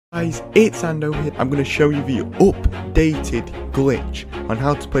Guys, it's Ando here. I'm going to show you the updated glitch on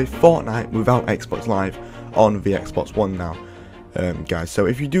how to play Fortnite without Xbox Live on the Xbox One now. Guys, so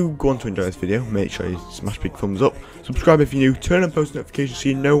if you do go on to enjoy this video, make sure you smash big thumbs up, subscribe if you're new, turn on post notifications so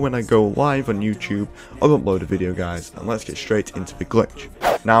you know when I go live on YouTube or upload a video, guys, and let's get straight into the glitch.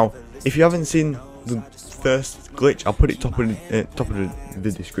 Now, if you haven't seen the first glitch, I'll put it top of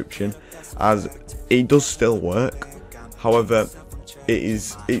the description, as it does still work. However,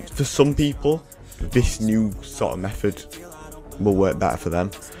 for some people, this new sort of method will work better for them.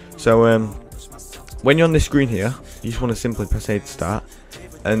 So when you're on this screen here, you just want to simply press A to start,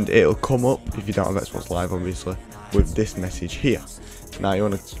 and it'll come up, if you don't have Xbox Live obviously, with this message here. Now you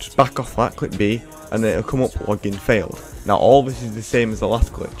want to just back off that, click B, and then it'll come up login failed. Now all this is the same as the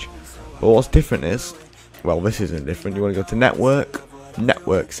last glitch, but what's different is, well, this isn't different. You want to go to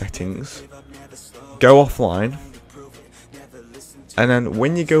network settings, go offline, and then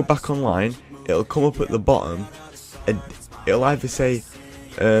when you go back online, it'll come up at the bottom, and it'll either say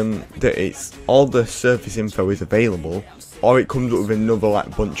that it's all the service info is available, or it comes up with another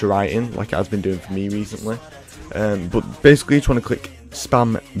like bunch of writing, like it has been doing for me recently. But basically, you just want to click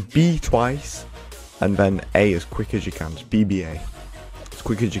spam B twice, and then A as quick as you can, just BBA, as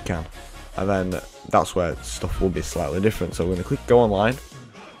quick as you can, and then that's where stuff will be slightly different. So we're going to click go online,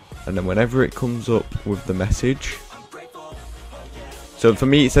 and then whenever it comes up with the message. So for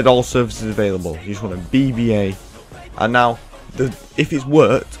me, it said all services available. You just want to BBA, and now if it's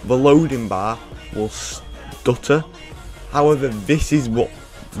worked, the loading bar will stutter. However, this is what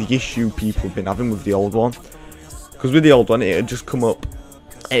the issue people have been having with the old one, because with the old one, it'd just come up,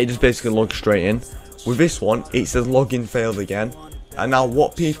 it just basically log straight in. With this one, it says login failed again, and now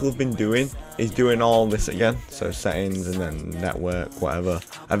what people have been doing is doing all this again. So settings and then network, whatever,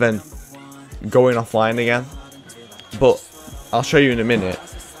 and then going offline again. But I'll show you in a minute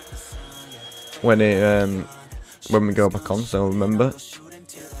when we go back on. So remember, as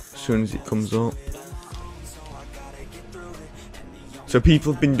soon as it comes up. So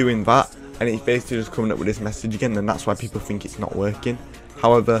people have been doing that, and it's basically just coming up with this message again, and that's why people think it's not working.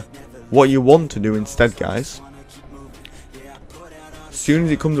 However, what you want to do instead, guys, as soon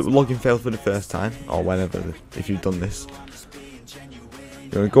as it comes up with login failed for the first time, or whenever, if you've done this,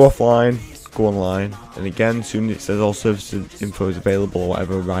 you're going to go offline, go online, and again, as soon as it says all services info is available or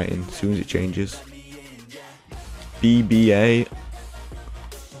whatever writing, as soon as it changes, BBA,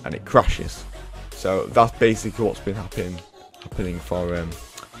 and it crashes. So that's basically what's been happening for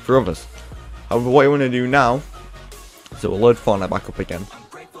others. However, what you want to do now, so we'll load Fortnite back up again,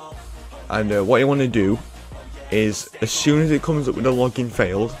 and what you want to do is, as soon as it comes up with a login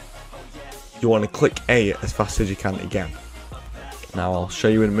failed, you want to click A as fast as you can again. Now I'll show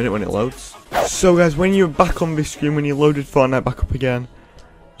you in a minute when it loads. So guys, when you're back on this screen, when you loaded Fortnite back up again,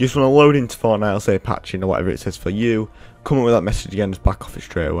 you just want to load into Fortnite, I'll say patching or whatever it says for you, come up with that message again, just back off it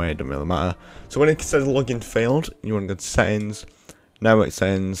straight away, it doesn't really matter. So when it says login failed, you want to go to settings, network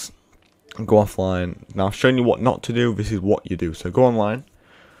settings, and go offline. Now I've shown you what not to do, this is what you do. So go online,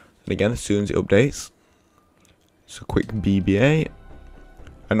 and again, as soon as it updates, so quick BBA,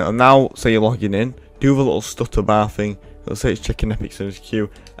 and it'll now say you're logging in, do the little stutter bar thing. It'll say it's checking Epic Service queue,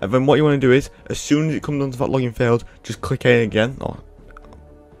 and then what you want to do is, as soon as it comes onto that login failed, just click A again,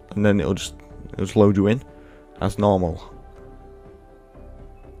 and then it'll just load you in as normal.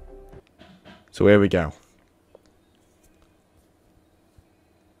 So here we go.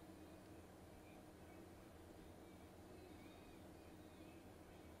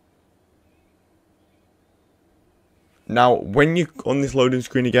 Now, when you're on this loading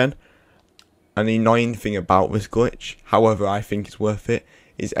screen again, and the annoying thing about this glitch, however I think it's worth it,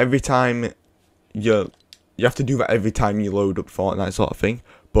 is every time you have to do that every time you load up Fortnite sort of thing,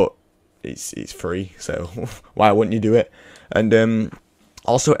 but it's free, so why wouldn't you do it? And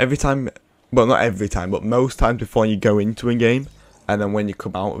also every time, well, not every time, but most times before you go into a game, and then when you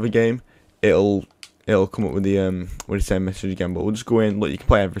come out of a game, it'll come up with the same message again. But we'll just go in, look, you can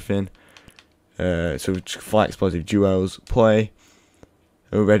play everything. So just fly explosive duos, play.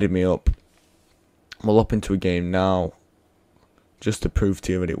 It readied me up. We'll up into a game now, just to prove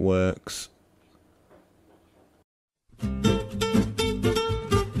to you that it works.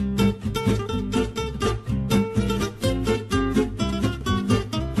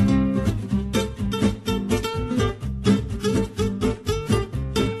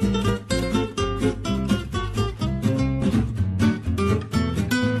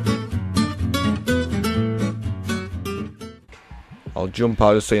 I'll jump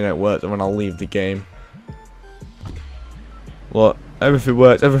out just so you know it works, and then I'll leave the game. Look, everything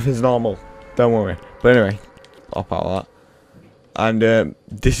works, everything's normal, don't worry. But anyway, pop out of that. And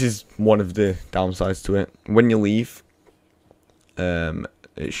this is one of the downsides to it. When you leave,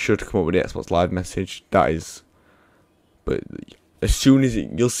 it should come up with the Xbox Live message. That is, but as soon as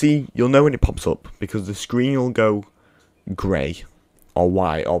you'll know when it pops up, because the screen will go grey or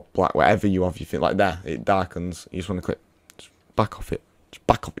white or black, whatever you have. You think like that, it darkens. You just want to click, just back off it,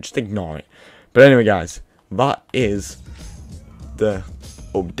 just ignore it. But anyway, guys, that is the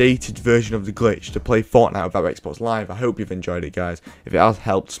updated version of the glitch to play Fortnite without Xbox Live. I hope you've enjoyed it, guys. If it has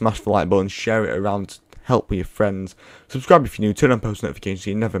helped, smash the like button, share it around, help with your friends, subscribe if you're new, turn on post notifications so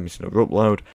you never miss another upload,